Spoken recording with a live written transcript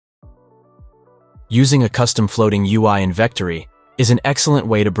Using a custom floating UI in Vectary is an excellent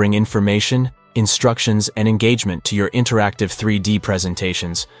way to bring information, instructions, and engagement to your interactive 3D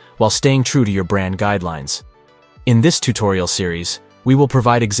presentations while staying true to your brand guidelines. In this tutorial series, we will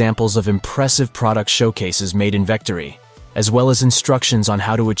provide examples of impressive product showcases made in Vectary, as well as instructions on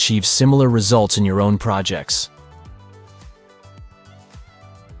how to achieve similar results in your own projects.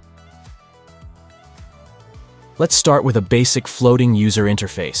 Let's start with a basic floating user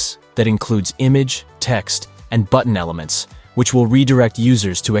interface that includes image, text, and button elements, which will redirect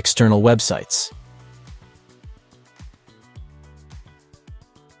users to external websites.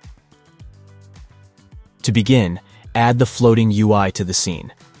 To begin, add the floating UI to the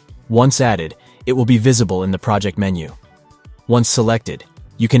scene. Once added, it will be visible in the project menu. Once selected,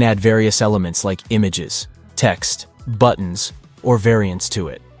 you can add various elements like images, text, buttons, or variants to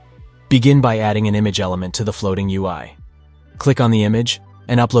it. Begin by adding an image element to the floating UI. Click on the image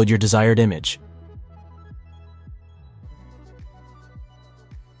and upload your desired image.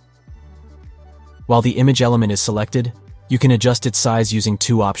 While the image element is selected, you can adjust its size using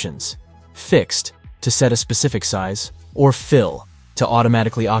two options: Fixed, to set a specific size, or Fill, to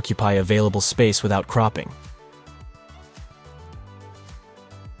automatically occupy available space without cropping.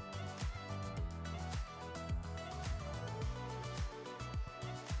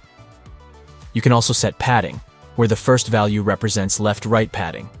 You can also set padding, where the first value represents left-right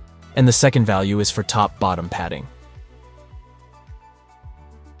padding, and the second value is for top-bottom padding.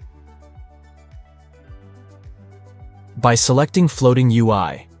 By selecting Floating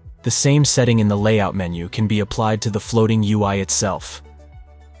UI, the same setting in the Layout menu can be applied to the floating UI itself.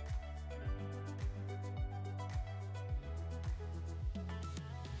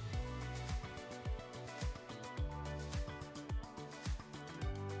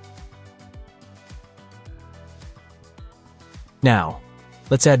 Now,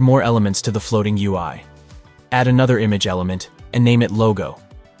 let's add more elements to the floating UI. Add another image element and name it Logo.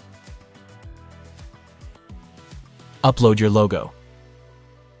 Upload your logo.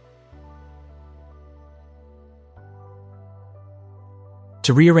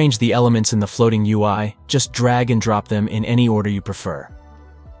 To rearrange the elements in the floating UI, just drag and drop them in any order you prefer.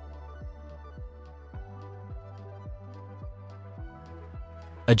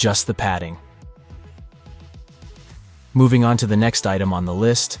 Adjust the padding. Moving on to the next item on the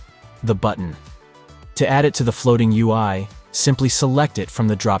list, the button. To add it to the floating UI, simply select it from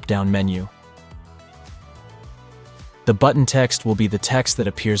the drop-down menu. The button text will be the text that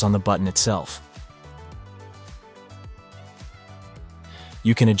appears on the button itself.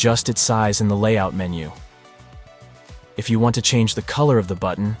 You can adjust its size in the Layout menu. If you want to change the color of the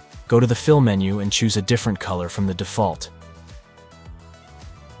button, go to the Fill menu and choose a different color from the default.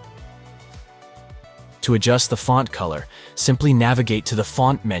 To adjust the font color, simply navigate to the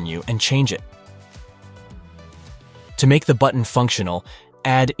Font menu and change it. To make the button functional,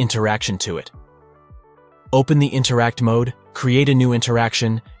 add interaction to it. Open the Interact mode, create a new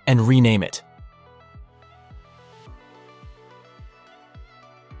interaction, and rename it.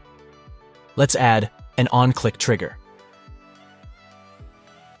 Let's add an on-click trigger.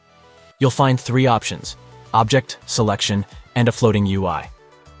 You'll find three options: Object, Selection, and a Floating UI.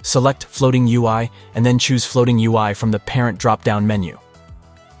 Select Floating UI and then choose Floating UI from the parent drop-down menu.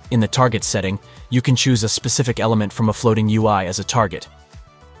 In the Target setting, you can choose a specific element from a floating UI as a target.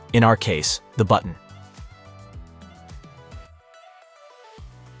 In our case, the button.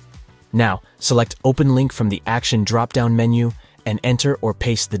 Now, select Open Link from the Action drop-down menu and enter or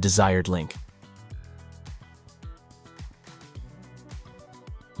paste the desired link.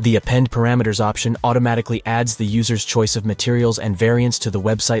 The Append Parameters option automatically adds the user's choice of materials and variants to the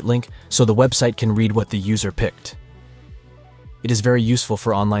website link so the website can read what the user picked. It is very useful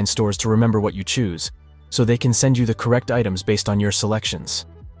for online stores to remember what you choose, so they can send you the correct items based on your selections.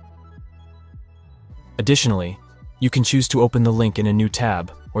 Additionally, you can choose to open the link in a new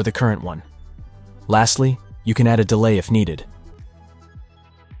tab or the current one. Lastly, you can add a delay if needed.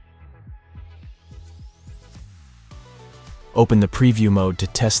 Open the preview mode to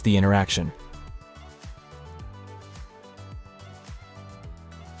test the interaction.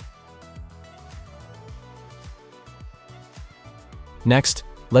 Next,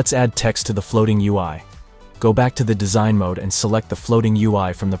 let's add text to the floating UI. Go back to the design mode and select the floating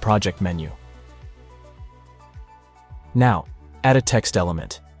UI from the project menu. Now, add a text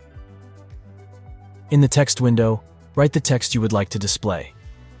element. In the text window, write the text you would like to display.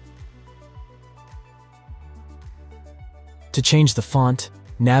 To change the font,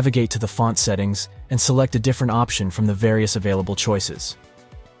 navigate to the font settings and select a different option from the various available choices.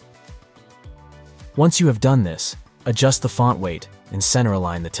 Once you have done this, adjust the font weight and center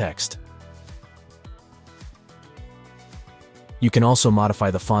align the text. You can also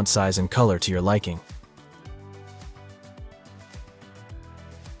modify the font size and color to your liking.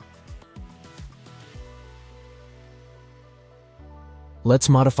 Let's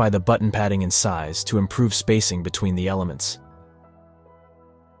modify the button padding and size to improve spacing between the elements.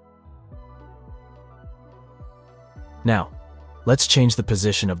 Now, let's change the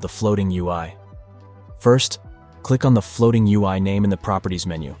position of the floating UI. First, click on the floating UI name in the Properties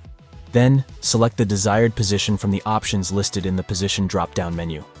menu. Then, select the desired position from the options listed in the Position drop-down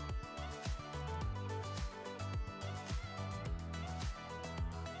menu.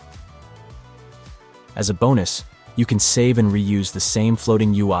 As a bonus, you can save and reuse the same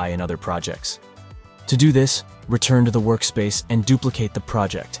floating UI in other projects. To do this, return to the workspace and duplicate the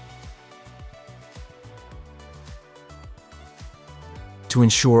project. To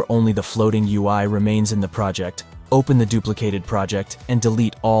ensure only the floating UI remains in the project, open the duplicated project and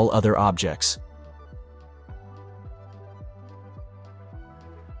delete all other objects.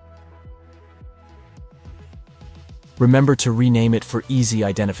 Remember to rename it for easy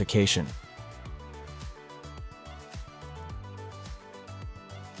identification.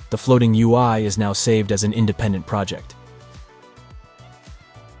 The floating UI is now saved as an independent project.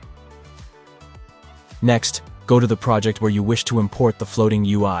 Next, go to the project where you wish to import the floating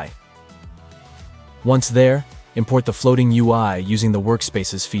UI. Once there, import the floating UI using the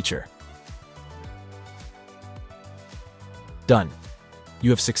Workspaces feature. Done. You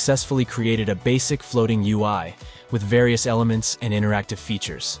have successfully created a basic floating UI with various elements and interactive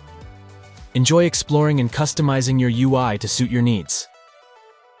features. Enjoy exploring and customizing your UI to suit your needs.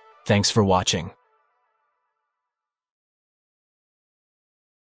 Thanks for watching.